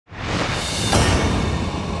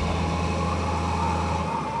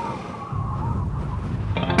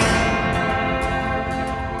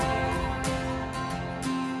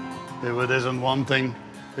If it isn't one thing,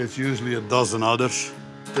 it's usually a dozen others.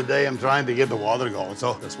 Today I'm trying to get the water going,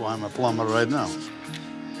 so that's why I'm a plumber right now.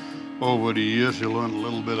 Over the years, you learn a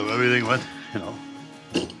little bit of everything, but, you know,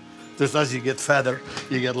 just as you get fatter,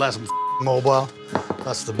 you get less mobile.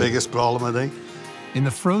 That's the biggest problem, I think. In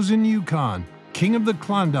the frozen Yukon, King of the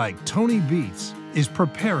Klondike, Tony Beets, is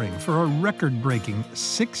preparing for a record-breaking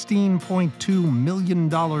 $16.2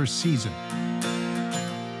 million season.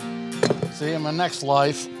 See, in my next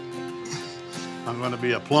life, I'm going to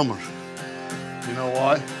be a plumber. You know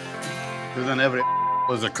why? Because then every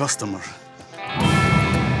was a customer.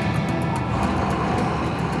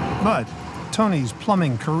 But Tony's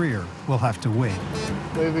plumbing career will have to wait.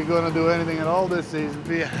 If we're going to do anything at all this season,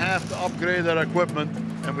 we have to upgrade our equipment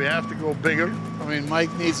and we have to go bigger. I mean,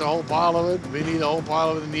 Mike needs a whole pile of it. We need a whole pile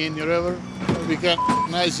of it in the Indian River. We get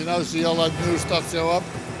nice, you know, see all that new stuff show up.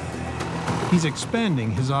 He's expanding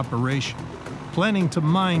his operation, planning to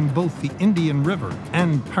mine both the Indian River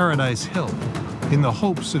and Paradise Hill in the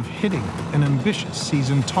hopes of hitting an ambitious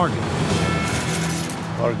season target.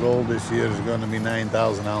 Our goal this year is going to be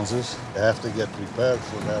 9,000 ounces. We have to get prepared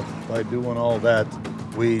for that. By doing all that,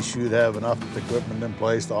 we should have enough equipment in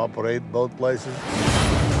place to operate both places.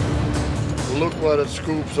 Look what it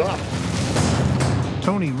scoops up.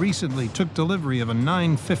 Tony recently took delivery of a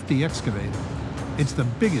 950 excavator. It's the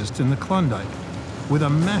biggest in the Klondike, with a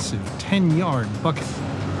massive 10-yard bucket.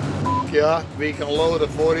 Yeah, we can load a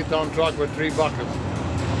 40-ton truck with 3 buckets.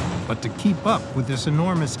 But to keep up with this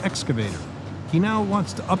enormous excavator, he now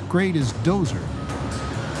wants to upgrade his dozer.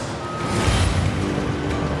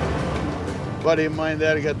 Buddy of mine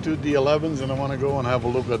there got 2 D11s, and I want to go and have a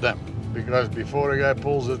look at them. Because before a guy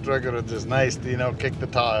pulls the trigger, it is nice to, you know, kick the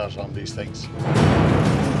tires on these things.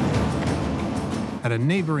 At a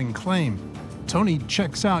neighboring claim, Tony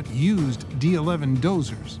checks out used D11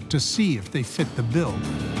 dozers to see if they fit the bill.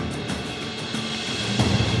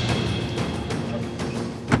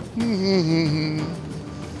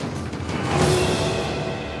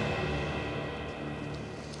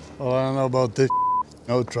 Well, I don't know about this.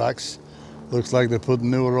 No tracks. Looks like they put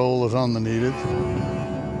new rollers underneath it.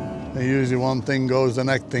 And usually one thing goes, the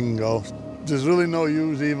next thing goes. There's really no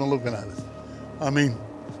use even looking at it. I mean,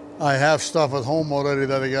 I have stuff at home already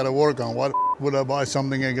that I gotta work on. Why would I buy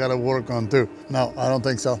something I gotta work on too? No, I don't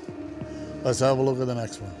think so. Let's have a look at the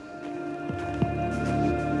next one.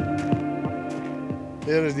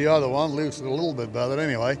 Here is the other one. Looks a little bit better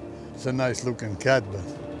anyway. It's a nice looking cat, but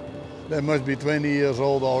they must be 20 years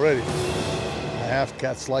old already. I have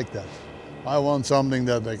cats like that. I want something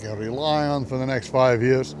that they can rely on for the next 5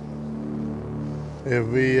 years. If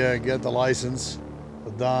we get the license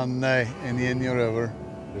done in the Indian River,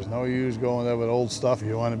 there's no use going there with old stuff.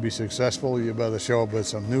 You want to be successful, you better show up with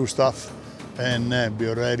some new stuff and be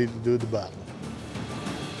ready to do the battle.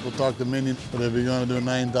 We'll talk to Minion, but if we're going to do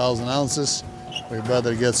 9,000 ounces, we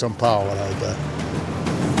better get some power out there.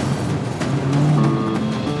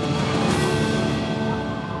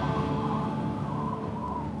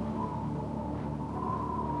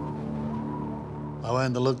 I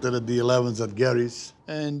went and looked at the D11s at Gary's,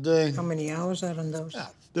 and how many hours are on those? Yeah,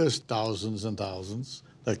 there's thousands and thousands.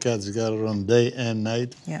 The cats got to run day and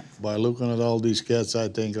night. Yeah. By looking at all these cats, I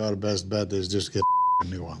think our best bet is just get a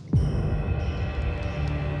new one.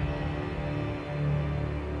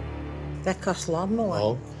 That costs a lot more.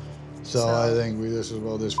 Oh, so I think we just as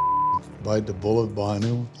well just bite the bullet, buy a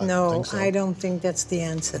new one. No, I don't think that's the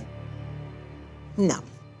answer. No.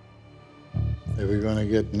 If we're going to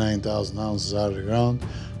get 9,000 ounces out of the ground,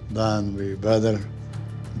 then we better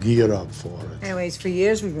gear up for it. Anyways, for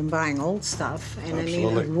years we've been buying old stuff, and Absolutely. I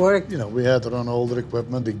mean, it worked. You know, we had to run older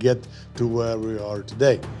equipment to get to where we are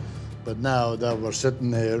today. But now that we're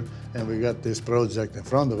sitting here and we got this project in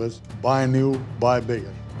front of us, buy new, buy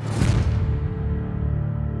bigger.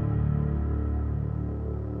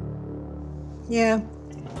 Yeah,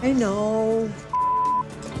 I know.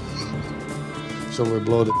 So we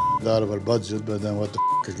blow the out of our budget, but then what the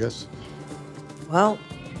I guess? Well,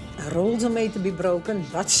 rules are made to be broken,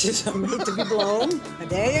 budgets are made to be blown. But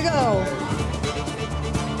there you go.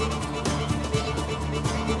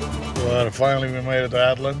 Well, finally we made it to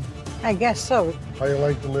Adelaide. I guess so. How you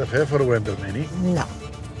like to live here for the winter, Minnie? No.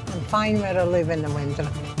 I'm fine where I live in the winter.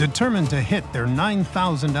 Determined to hit their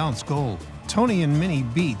 9,000-ounce goal, Tony and Minnie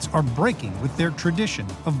Beets are breaking with their tradition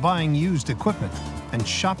of buying used equipment and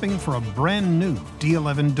shopping for a brand new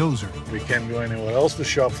D11 dozer. We can't go anywhere else to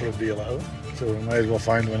shop for a D11, so we might as well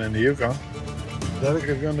find one in the Yukon. Derek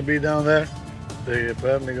is going to be down there. They're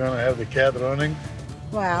apparently going to have the cat running.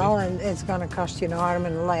 Well, and it's going to cost you an arm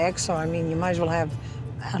and a leg, so I mean, you might as well have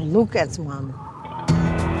a look at one.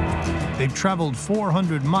 They've traveled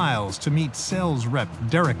 400 miles to meet sales rep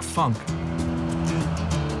Derek Funk.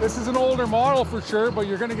 This is an older model for sure, but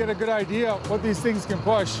you're going to get a good idea what these things can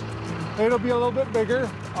push. It'll be a little bit bigger,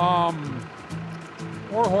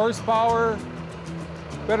 more horsepower,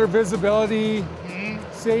 better visibility,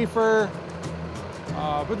 safer,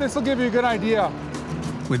 but this will give you a good idea.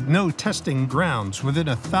 With no testing grounds within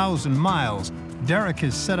 1,000 miles, Derek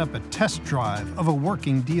has set up a test drive of a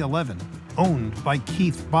working D11, owned by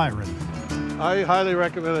Keith Byron. I highly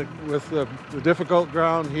recommend it with the difficult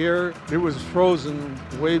ground here. It was frozen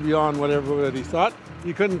way beyond what everybody thought.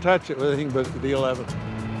 You couldn't touch it with anything but the D11.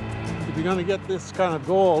 If you're going to get this kind of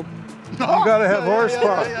gold, you got to have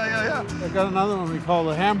horsepower. Yeah. I got another one we call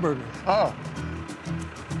the hamburger. Oh,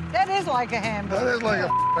 That is like a hamburger. that is like a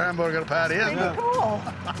hamburger patty, isn't Pretty it? cool.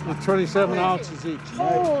 With 27 ounces each.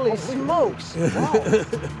 Holy smokes.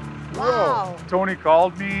 Wow. Wow. Tony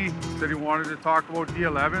called me, said he wanted to talk about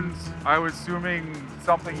D11s. I was assuming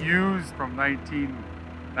something used from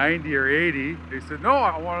 1990 or 80. They said, no,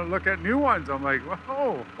 I want to look at new ones. I'm like,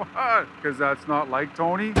 whoa, what? Because that's not like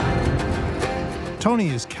Tony. Tony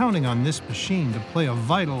is counting on this machine to play a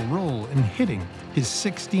vital role in hitting his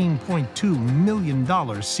 $16.2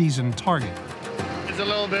 million season target. It's a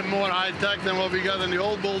little bit more high-tech than what we got in the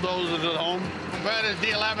old bulldozers at home. Compare this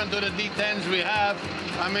D11 to the D10s we have.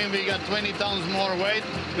 I mean, we got 20 tons more weight.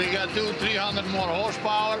 We got 200-300 more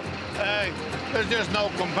horsepower. Hey, there's just no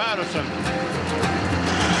comparison.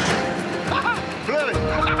 Really?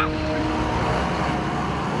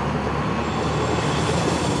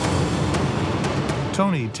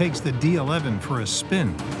 Tony takes the D11 for a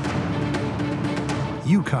spin,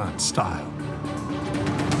 Yukon style.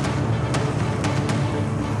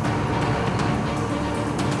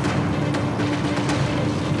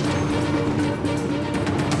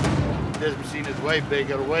 This machine is way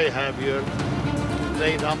bigger, way heavier. It's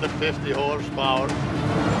 850 horsepower.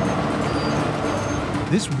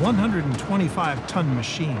 This 125-ton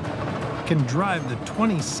machine can drive the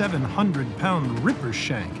 2,700-pound ripper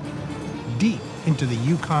shank deep into the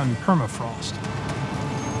Yukon permafrost.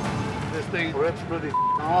 This thing rips pretty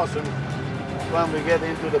awesome. When we get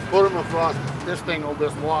into the permafrost, this thing will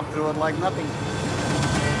just walk through it like nothing.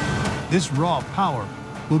 This raw power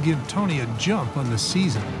will give Tony a jump on the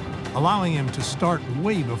season, allowing him to start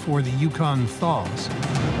way before the Yukon thaws.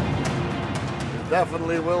 It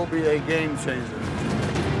definitely will be a game changer.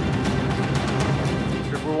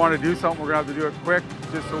 If we want to do something, we're going to have to do it quick,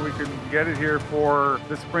 just so we can get it here for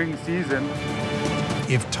the spring season.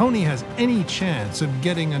 If Tony has any chance of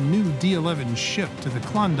getting a new D11 shipped to the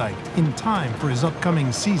Klondike in time for his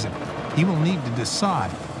upcoming season, he will need to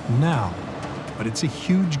decide now. But it's a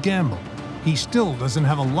huge gamble. He still doesn't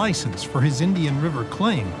have a license for his Indian River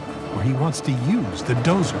claim, where he wants to use the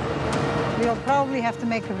dozer. We'll probably have to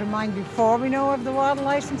make a remind before we know if the water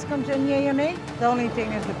license comes in, yay or nay. The only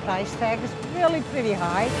thing is the price tag is really pretty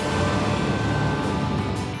high.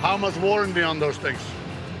 How much warranty on those things?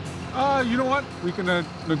 You know what? We can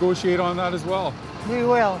negotiate on that as well. We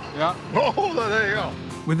will. Yeah. Oh, there you go.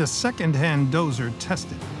 With a second-hand dozer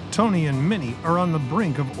tested, Tony and Minnie are on the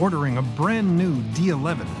brink of ordering a brand new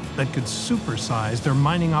D11 that could supersize their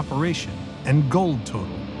mining operation and gold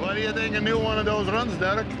total. What do you think a new one of those runs,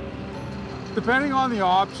 Derek? Depending on the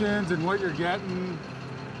options and what you're getting,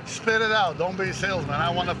 Spit it out. Don't be a salesman. I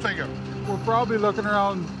want a figure. we're probably looking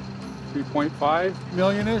around 3.5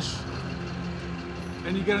 million-ish.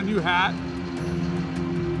 And you get a new hat.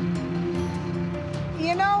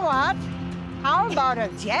 You know what? How about a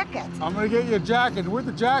jacket? I'm gonna get you a jacket. With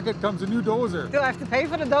the jacket comes a new dozer. Do I have to pay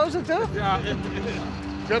for the dozer too? Yeah.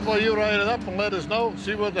 Good, well, you write it up and let us know.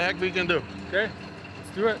 See what the heck we can do. Okay,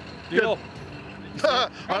 let's do it. Deal.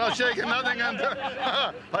 I'm not shaking nothing under.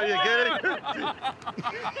 Are you kidding?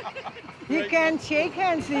 You can't shake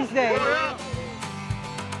hands these days.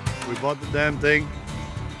 We bought the damn thing.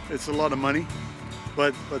 It's a lot of money,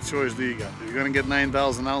 but what choice do you got? You're gonna get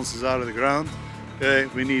 9,000 ounces out of the ground.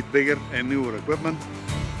 We need bigger and newer equipment.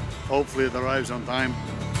 Hopefully it arrives on time.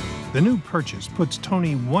 The new purchase puts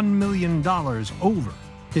Tony $1 million over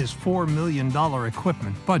his $4 million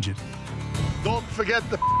equipment budget. Don't forget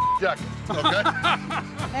the jacket, okay?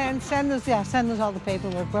 And send us all the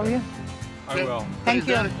paperwork, will you? I will. Thank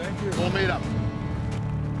you. We'll meet up.